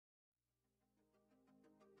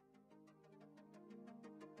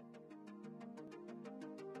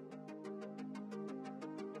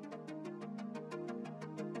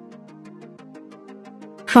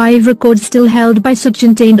5 records still held by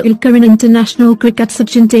Sachin Tendulkar in international cricket.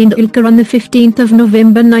 Sachin Tendulkar on the 15th of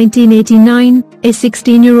November 1989, a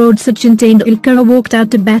 16-year-old Sachin Tendulkar walked out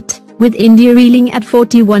to bat, with India reeling at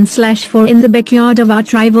 41/4 in the backyard of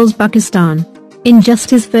arch rivals Pakistan. In just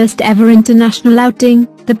his first ever international outing,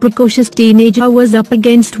 the precocious teenager was up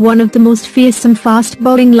against one of the most fearsome fast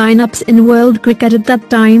bowling lineups in world cricket at that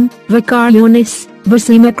time, Waqar Younis,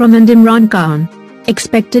 Wasim Akram and Imran Khan.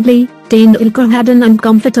 Expectedly, Tendulkar had an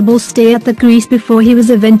uncomfortable stay at the crease before he was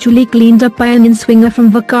eventually cleaned up by an in-swinger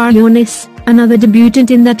from Waqar Younis, another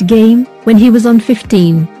debutant in that game, when he was on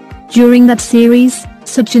 15. During that series,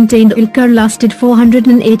 Sachin Tendulkar lasted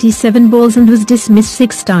 487 balls and was dismissed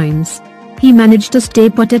 6 times. He managed to stay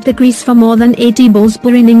put at the crease for more than 80 balls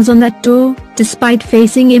per innings on that tour, despite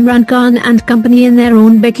facing Imran Khan and company in their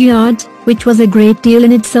own backyard, which was a great deal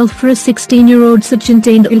in itself for a 16-year-old Sachin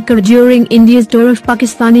Tendulkar. During India's tour of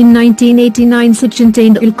Pakistan in 1989, Sachin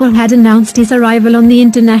Tendulkar had announced his arrival on the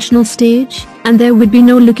international stage, and there would be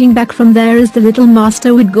no looking back from there, as the little master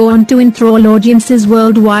would go on to enthrall audiences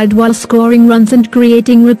worldwide while scoring runs and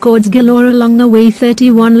creating records galore along the way.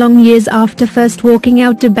 31 long years after first walking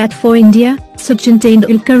out to bat for India, Sachin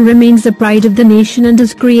Tendulkar remains the pride of the nation and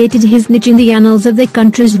has created his niche in the annals of the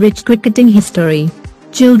country's rich cricketing history.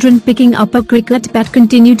 Children picking up a cricket bat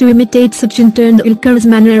continue to imitate Sachin Tendulkar's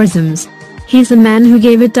mannerisms. He's a man who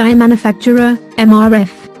gave a tie manufacturer,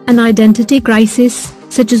 MRF, an identity crisis,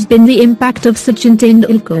 such has been the impact of Sachin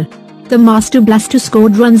Tendulkar. The master blaster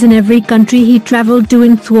scored runs in every country he travelled to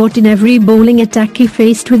and thwarted every bowling attack he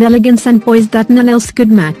faced with elegance and poise that none else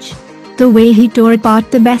could match. The way he tore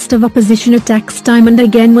apart the best of opposition attacks time and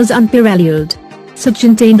again was unparalleled.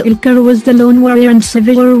 Sachin Tendulkar was the lone warrior and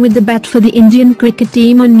survivor with the bat for the Indian cricket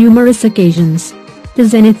team on numerous occasions. The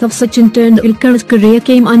zenith of Sachin Tendulkar's career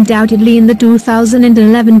came undoubtedly in the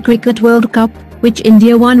 2011 Cricket World Cup, which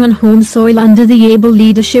India won on home soil under the able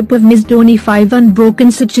leadership of Ms. Dhoni. 5 unbroken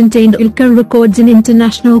Sachin Tendulkar records in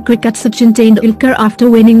international cricket. Sachin Tendulkar, after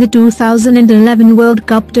winning the 2011 World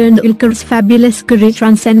Cup, Tendulkar's fabulous career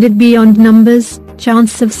transcended beyond numbers.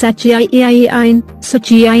 Chants of Sachi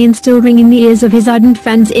still ring in the ears of his ardent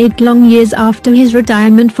fans 8 long years after his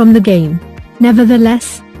retirement from the game.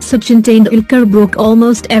 Nevertheless, Sachin Tendulkar broke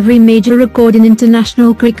almost every major record in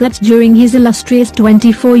international cricket during his illustrious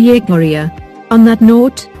 24-year career. On that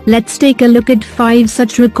note, let's take a look at 5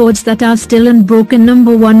 such records that are still unbroken.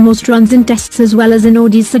 Number 1, most runs in tests as well as in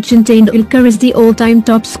ODIs. Sachin Tendulkar is the all-time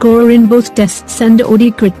top scorer in both tests and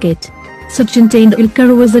ODI cricket. Sachin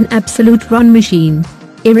Tendulkar was an absolute run machine.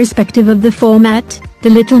 Irrespective of the format, the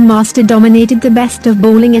little master dominated the best of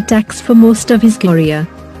bowling attacks for most of his career.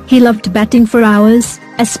 He loved batting for hours,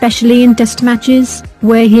 especially in test matches,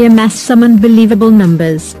 where he amassed some unbelievable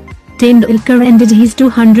numbers. Tendulkar ended his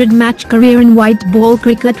 200-match career in white ball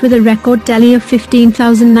cricket with a record tally of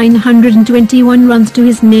 15,921 runs to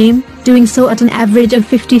his name, doing so at an average of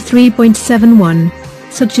 53.71.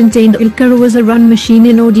 Sachin Tendulkar was a run machine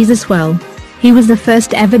in ODIs as well. He was the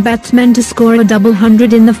first ever batsman to score a double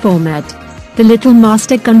hundred in the format. The little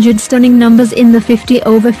master conjured stunning numbers in the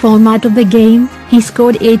 50-over format of the game. He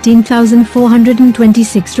scored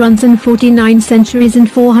 18,426 runs and 49 centuries in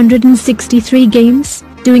 463 games,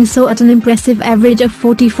 doing so at an impressive average of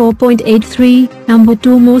 44.83. Number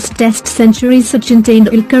 2, most test centuries. Sachin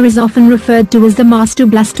Tendulkar is often referred to as the master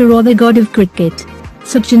blaster or the god of cricket.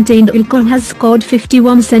 Sachin Tendulkar has scored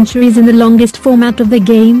 51 centuries in the longest format of the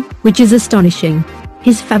game, which is astonishing.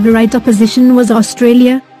 His favourite opposition was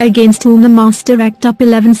Australia, against whom the master racked up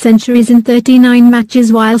 11 centuries in 39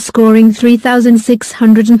 matches while scoring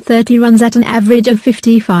 3,630 runs at an average of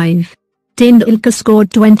 55. Tendulkar scored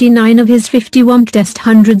 29 of his 51 test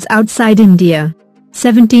hundreds outside India.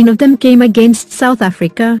 17 of them came against South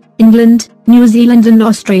Africa, England, New Zealand and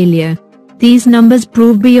Australia. These numbers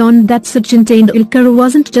prove beyond that Sachin Tendulkar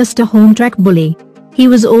wasn't just a home-track bully. He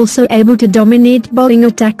was also able to dominate bowling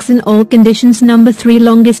attacks in all conditions. Number 3,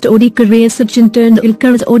 longest ODI career. Sachin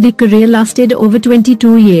Tendulkar's ODI career lasted over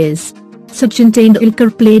 22 years. Sachin Tendulkar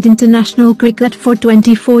played international cricket for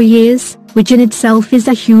 24 years, which in itself is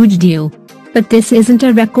a huge deal. But this isn't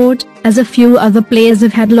a record, as a few other players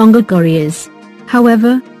have had longer careers.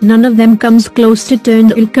 However, none of them comes close to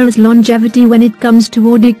Tendulkar's longevity when it comes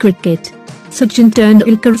to ODI cricket. Sachin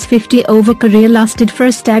Tendulkar's 50-over career lasted for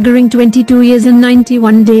a staggering 22 years and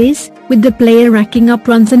 91 days, with the player racking up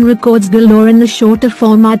runs and records galore in the shorter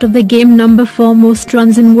format of the game. Number 4, most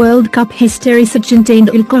runs in World Cup history. Sachin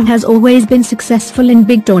Tendulkar has always been successful in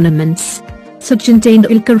big tournaments. Sachin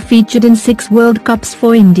Tendulkar featured in 6 World Cups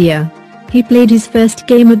for India. He played his first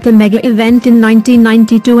game at the mega event in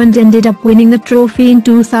 1992 and ended up winning the trophy in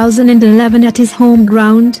 2011 at his home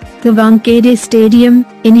ground, the Wankhede Stadium,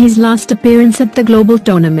 in his last appearance at the global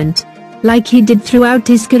tournament. Like he did throughout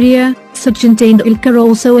his career, Sachin Tendulkar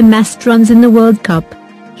also amassed runs in the World Cup.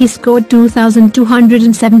 He scored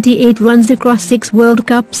 2,278 runs across 6 World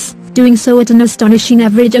Cups, doing so at an astonishing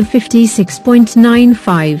average of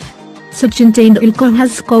 56.95. Sachin Tendulkar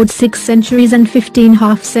has scored 6 centuries and 15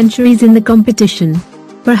 half-centuries in the competition.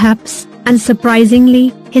 Perhaps, and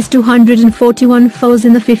surprisingly, his 241 fours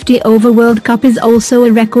in the 50-over World Cup is also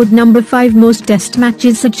a record number 5 most test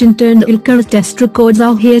matches. Sachin Tendulkar's test records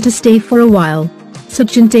are here to stay for a while.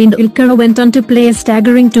 Sachin Tendulkar went on to play a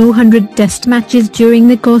staggering 200 test matches during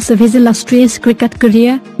the course of his illustrious cricket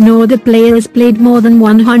career. No other player has played more than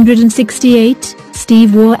 168,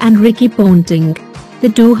 Steve Waugh and Ricky Ponting. The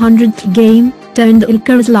 200th game,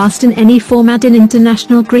 Tendulkar's last in any format in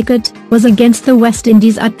international cricket, was against the West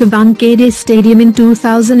Indies at the Wankhede Stadium in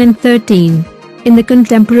 2013. In the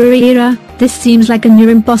contemporary era, this seems like a near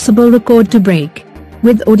impossible record to break.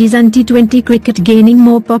 With ODIs and T20 cricket gaining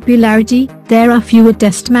more popularity, there are fewer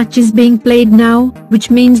test matches being played now, which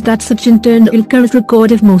means that Sachin Tendulkar's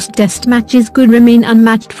record of most test matches could remain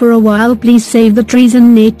unmatched for a while. Please save the trees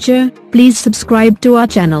and nature. Please subscribe to our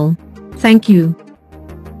channel. Thank you.